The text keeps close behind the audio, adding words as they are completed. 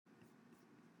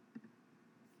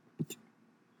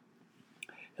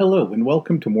Hello and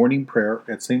welcome to morning prayer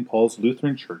at St. Paul's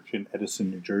Lutheran Church in Edison,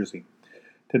 New Jersey.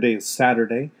 Today is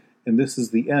Saturday, and this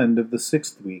is the end of the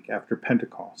 6th week after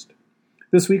Pentecost.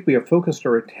 This week we have focused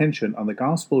our attention on the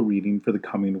Gospel reading for the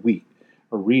coming week,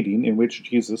 a reading in which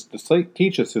Jesus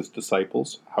teaches his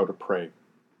disciples how to pray.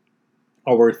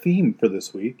 Our theme for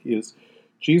this week is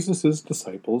Jesus'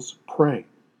 disciples pray,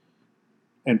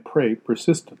 and pray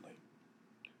persistently.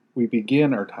 We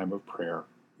begin our time of prayer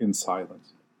in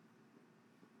silence.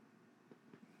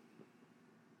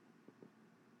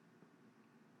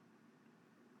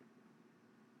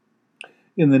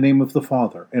 In the name of the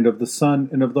Father, and of the Son,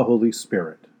 and of the Holy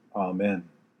Spirit. Amen.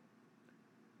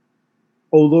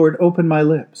 O Lord, open my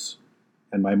lips,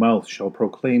 and my mouth shall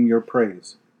proclaim your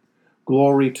praise.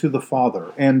 Glory to the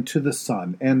Father, and to the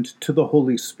Son, and to the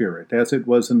Holy Spirit, as it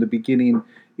was in the beginning,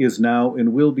 is now,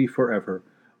 and will be forever.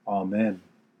 Amen.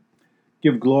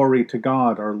 Give glory to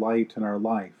God, our light and our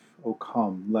life. O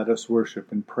come, let us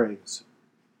worship and praise.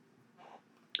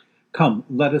 Come,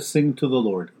 let us sing to the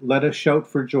Lord. Let us shout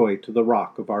for joy to the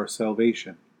rock of our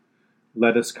salvation.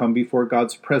 Let us come before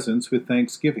God's presence with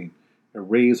thanksgiving,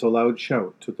 and raise a loud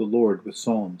shout to the Lord with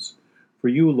psalms. For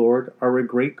you, Lord, are a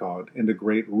great God and a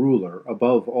great ruler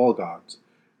above all gods.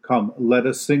 Come, let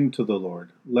us sing to the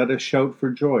Lord. Let us shout for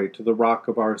joy to the rock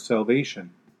of our salvation.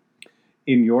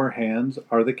 In your hands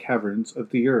are the caverns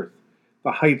of the earth.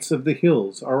 The heights of the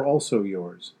hills are also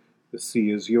yours. The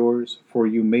sea is yours, for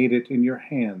you made it, and your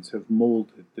hands have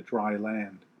molded the dry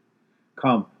land.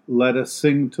 Come, let us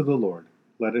sing to the Lord.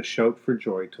 Let us shout for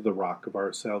joy to the rock of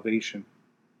our salvation.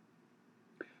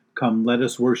 Come, let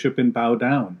us worship and bow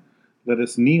down. Let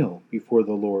us kneel before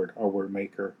the Lord, our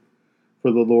Maker.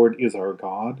 For the Lord is our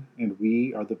God, and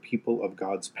we are the people of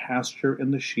God's pasture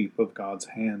and the sheep of God's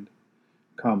hand.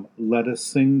 Come, let us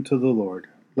sing to the Lord.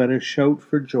 Let us shout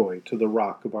for joy to the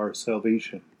rock of our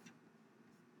salvation.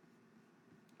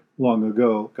 Long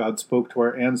ago, God spoke to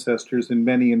our ancestors in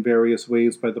many and various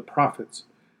ways by the prophets,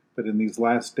 but in these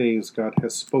last days God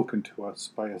has spoken to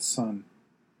us by a Son.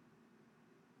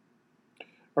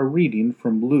 A reading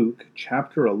from Luke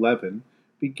chapter 11,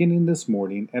 beginning this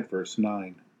morning at verse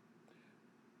 9.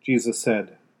 Jesus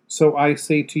said, "So I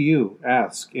say to you,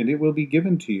 ask, and it will be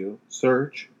given to you.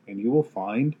 Search, and you will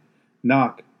find.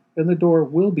 Knock, and the door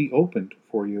will be opened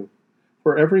for you.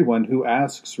 For everyone who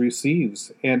asks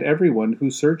receives, and everyone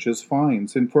who searches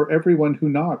finds, and for everyone who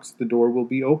knocks the door will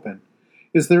be open.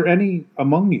 Is there any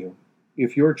among you,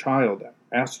 if your child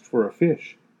asked for a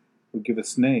fish, would give a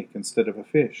snake instead of a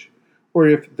fish? Or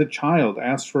if the child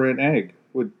asked for an egg,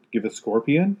 would give a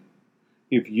scorpion?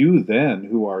 If you then,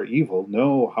 who are evil,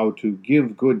 know how to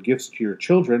give good gifts to your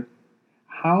children,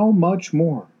 how much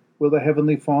more will the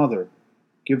Heavenly Father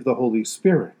give the Holy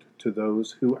Spirit to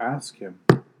those who ask him?"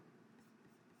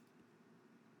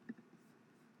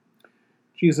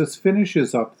 Jesus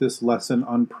finishes up this lesson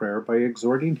on prayer by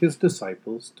exhorting his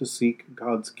disciples to seek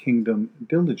God's kingdom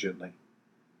diligently,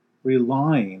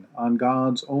 relying on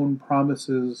God's own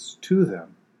promises to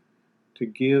them to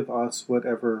give us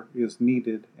whatever is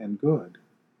needed and good.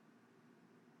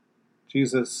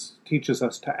 Jesus teaches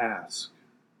us to ask,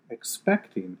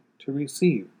 expecting to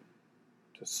receive,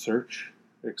 to search,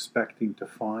 expecting to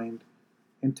find,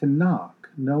 and to knock,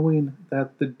 knowing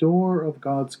that the door of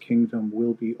God's kingdom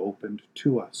will be opened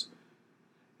to us.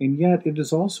 And yet it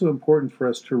is also important for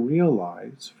us to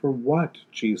realize for what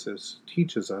Jesus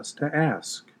teaches us to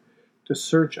ask, to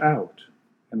search out,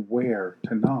 and where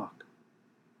to knock.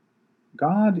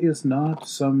 God is not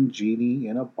some genie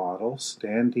in a bottle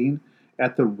standing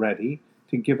at the ready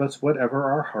to give us whatever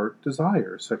our heart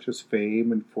desires, such as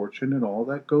fame and fortune and all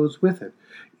that goes with it.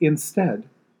 Instead,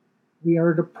 we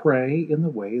are to pray in the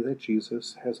way that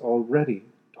Jesus has already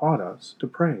taught us to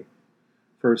pray.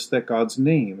 First, that God's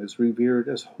name is revered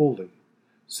as holy.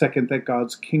 Second, that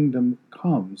God's kingdom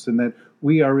comes and that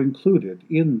we are included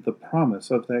in the promise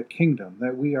of that kingdom,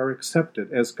 that we are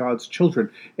accepted as God's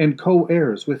children and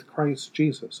co-heirs with Christ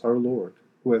Jesus, our Lord,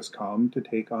 who has come to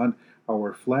take on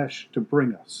our flesh to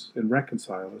bring us and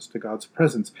reconcile us to God's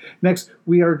presence. Next,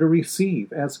 we are to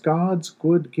receive as God's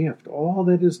good gift all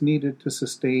that is needed to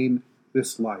sustain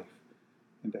this life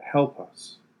and to help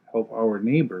us help our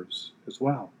neighbors as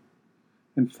well.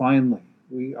 And finally,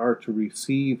 we are to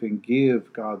receive and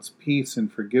give God's peace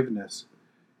and forgiveness,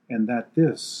 and that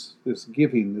this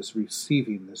giving, this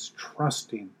receiving, this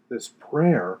trusting, this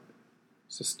prayer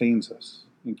sustains us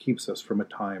and keeps us from a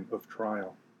time of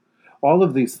trial. All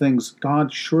of these things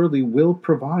God surely will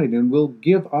provide and will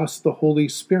give us the Holy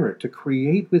Spirit to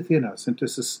create within us and to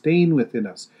sustain within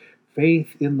us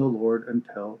faith in the Lord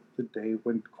until the day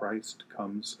when Christ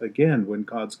comes again, when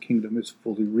God's kingdom is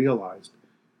fully realized.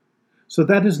 So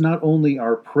that is not only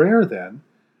our prayer then,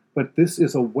 but this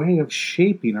is a way of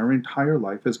shaping our entire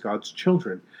life as God's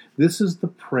children. This is the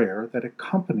prayer that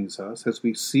accompanies us as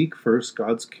we seek first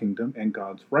God's kingdom and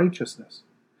God's righteousness.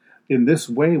 In this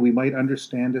way, we might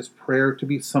understand as prayer to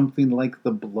be something like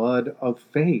the blood of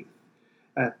faith,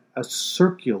 a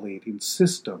circulating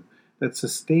system that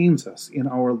sustains us in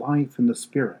our life in the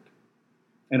Spirit.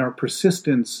 And our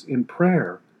persistence in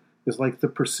prayer is like the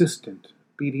persistent,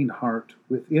 beating heart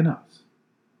within us.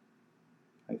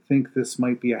 I think this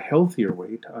might be a healthier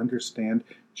way to understand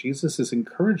Jesus'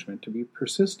 encouragement to be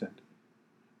persistent.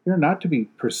 We are not to be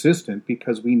persistent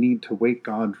because we need to wake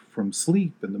God from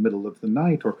sleep in the middle of the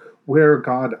night or wear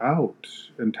God out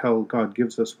until God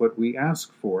gives us what we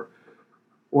ask for,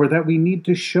 or that we need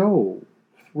to show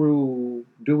through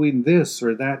doing this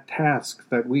or that task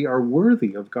that we are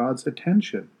worthy of God's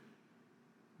attention.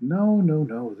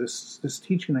 No. This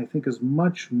teaching, I think, is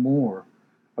much more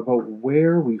about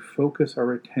where we focus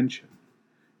our attention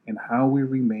and how we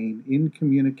remain in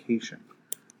communication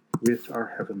with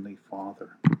our Heavenly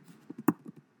Father.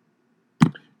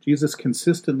 Jesus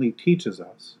consistently teaches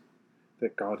us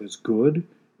that God is good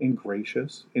and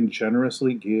gracious and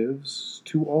generously gives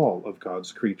to all of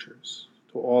God's creatures,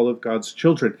 to all of God's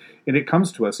children, and it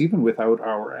comes to us even without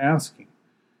our asking.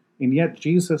 And yet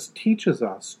Jesus teaches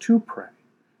us to pray,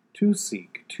 to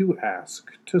seek, to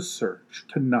ask, to search,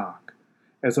 to knock,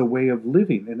 as a way of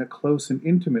living in a close and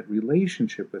intimate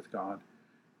relationship with God,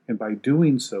 and by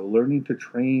doing so, learning to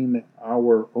train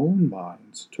our own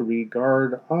minds to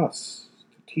regard us,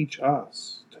 to teach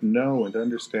us, to know and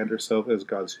understand ourselves as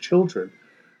God's children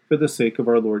for the sake of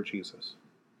our Lord Jesus.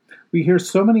 We hear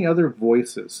so many other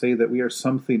voices say that we are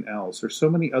something else, or so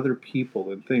many other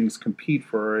people and things compete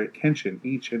for our attention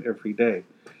each and every day.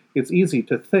 It's easy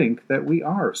to think that we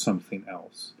are something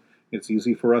else. It's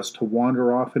easy for us to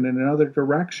wander off in another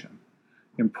direction.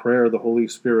 In prayer, the Holy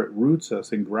Spirit roots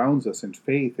us and grounds us in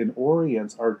faith and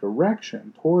orients our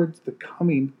direction towards the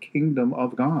coming kingdom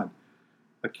of God,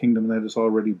 a kingdom that has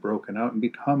already broken out and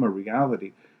become a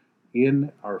reality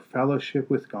in our fellowship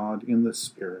with God in the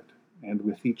Spirit and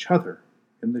with each other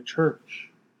in the church.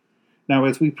 Now,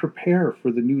 as we prepare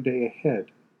for the new day ahead,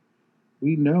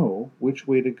 we know which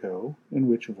way to go and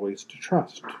which voice to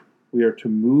trust. We are to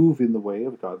move in the way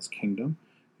of God's kingdom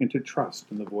and to trust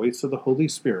in the voice of the Holy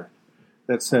Spirit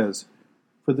that says,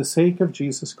 "For the sake of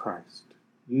Jesus Christ,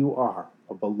 you are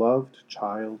a beloved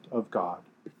child of God."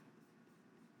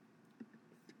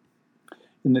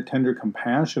 In the tender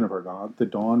compassion of our God, the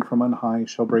dawn from on high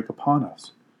shall break upon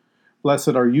us.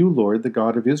 Blessed are you, Lord, the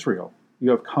God of Israel.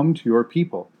 You have come to your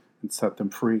people and set them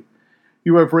free.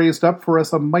 You have raised up for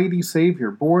us a mighty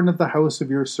Savior, born of the house of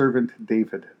your servant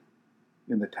David.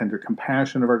 In the tender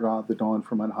compassion of our God, the dawn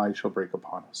from on high shall break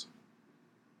upon us.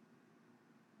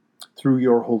 Through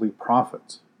your holy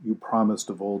prophets, you promised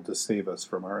of old to save us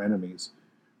from our enemies,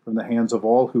 from the hands of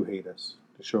all who hate us,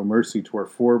 to show mercy to our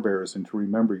forebears and to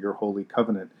remember your holy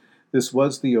covenant. This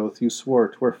was the oath you swore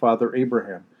to our father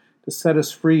Abraham, to set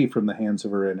us free from the hands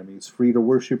of our enemies, free to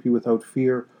worship you without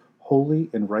fear, holy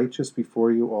and righteous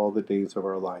before you all the days of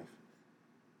our life.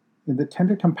 In the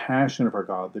tender compassion of our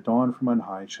God, the dawn from on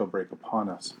high shall break upon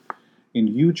us. And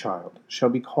you, child, shall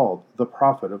be called the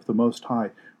prophet of the Most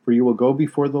High, for you will go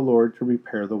before the Lord to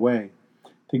prepare the way,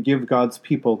 to give God's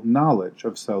people knowledge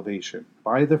of salvation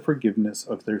by the forgiveness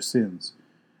of their sins.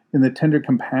 In the tender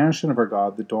compassion of our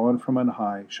God, the dawn from on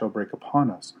high shall break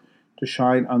upon us, to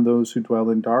shine on those who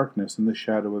dwell in darkness and the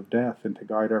shadow of death, and to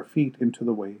guide our feet into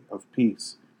the way of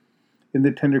peace. In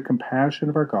the tender compassion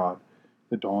of our God,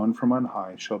 the dawn from on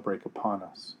high shall break upon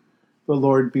us. The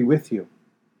Lord be with you.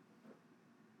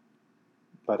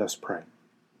 Let us pray.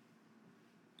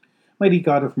 Mighty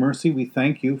God of mercy, we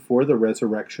thank you for the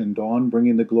resurrection dawn,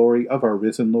 bringing the glory of our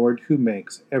risen Lord, who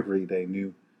makes every day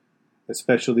new.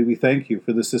 Especially we thank you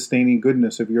for the sustaining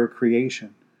goodness of your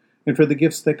creation, and for the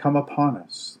gifts that come upon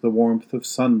us, the warmth of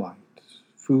sunlight,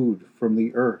 food from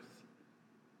the earth,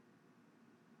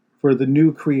 for the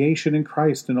new creation in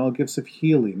Christ and all gifts of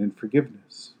healing and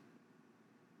forgiveness,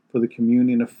 for the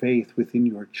communion of faith within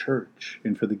your church,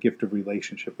 and for the gift of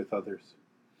relationship with others.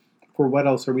 For what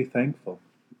else are we thankful?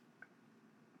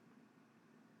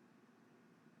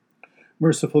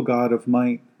 Merciful God of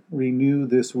might, renew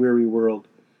this weary world,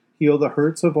 heal the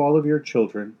hurts of all of your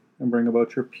children, and bring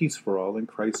about your peace for all in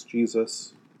Christ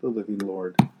Jesus, the living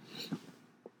Lord.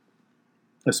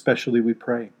 Especially we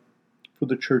pray for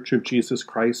the Church of Jesus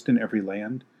Christ in every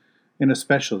land, and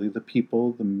especially the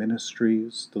people, the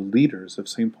ministries, the leaders of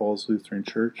St. Paul's Lutheran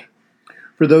Church,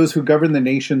 for those who govern the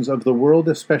nations of the world,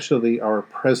 especially our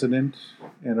President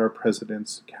and our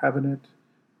President's cabinet,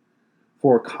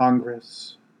 for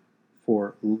Congress,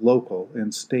 for local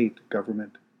and state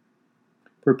government,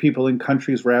 for people in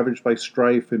countries ravaged by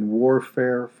strife and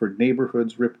warfare, for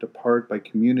neighborhoods ripped apart by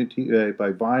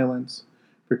violence,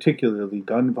 particularly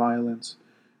gun violence,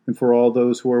 and for all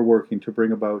those who are working to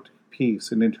bring about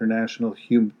peace and international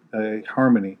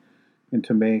harmony and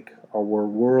to make our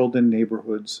world and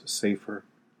neighborhoods safer.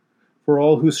 For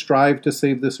all who strive to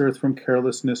save this earth from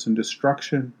carelessness and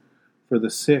destruction, for the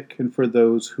sick and for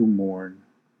those who mourn.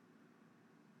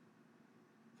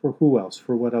 For who else?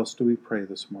 For what else do we pray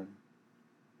this morning?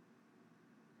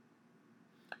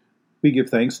 We give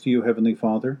thanks to you, Heavenly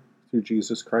Father, through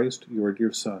Jesus Christ, your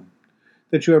dear Son,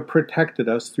 that you have protected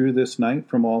us through this night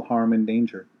from all harm and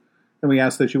danger. And we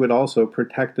ask that you would also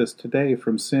protect us today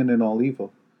from sin and all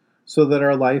evil, so that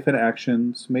our life and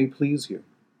actions may please you.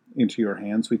 Into your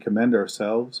hands we commend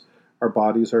ourselves, our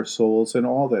bodies, our souls, and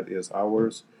all that is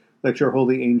ours. Let your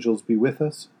holy angels be with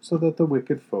us, so that the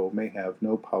wicked foe may have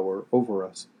no power over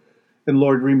us. And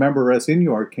Lord, remember us in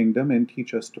your kingdom and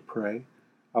teach us to pray.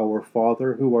 Our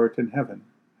Father, who art in heaven,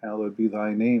 hallowed be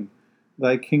thy name.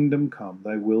 Thy kingdom come,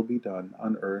 thy will be done,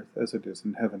 on earth as it is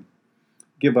in heaven.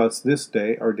 Give us this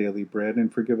day our daily bread,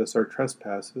 and forgive us our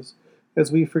trespasses,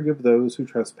 as we forgive those who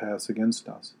trespass against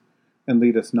us. And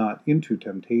lead us not into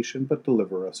temptation, but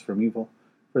deliver us from evil.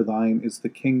 For thine is the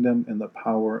kingdom, and the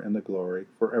power, and the glory,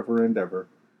 forever and ever.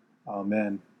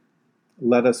 Amen.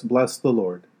 Let us bless the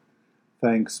Lord.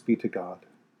 Thanks be to God.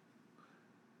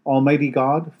 Almighty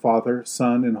God, Father,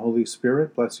 Son, and Holy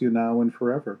Spirit, bless you now and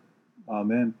forever.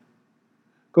 Amen.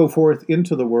 Go forth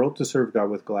into the world to serve God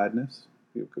with gladness.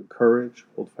 Be of good courage,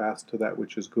 hold fast to that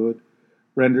which is good.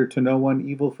 Render to no one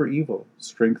evil for evil.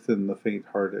 Strengthen the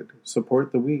faint-hearted.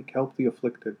 Support the weak. Help the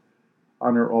afflicted.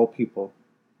 Honor all people.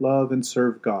 Love and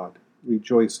serve God,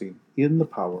 rejoicing in the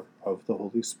power of the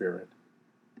Holy Spirit.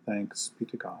 Thanks be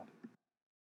to God.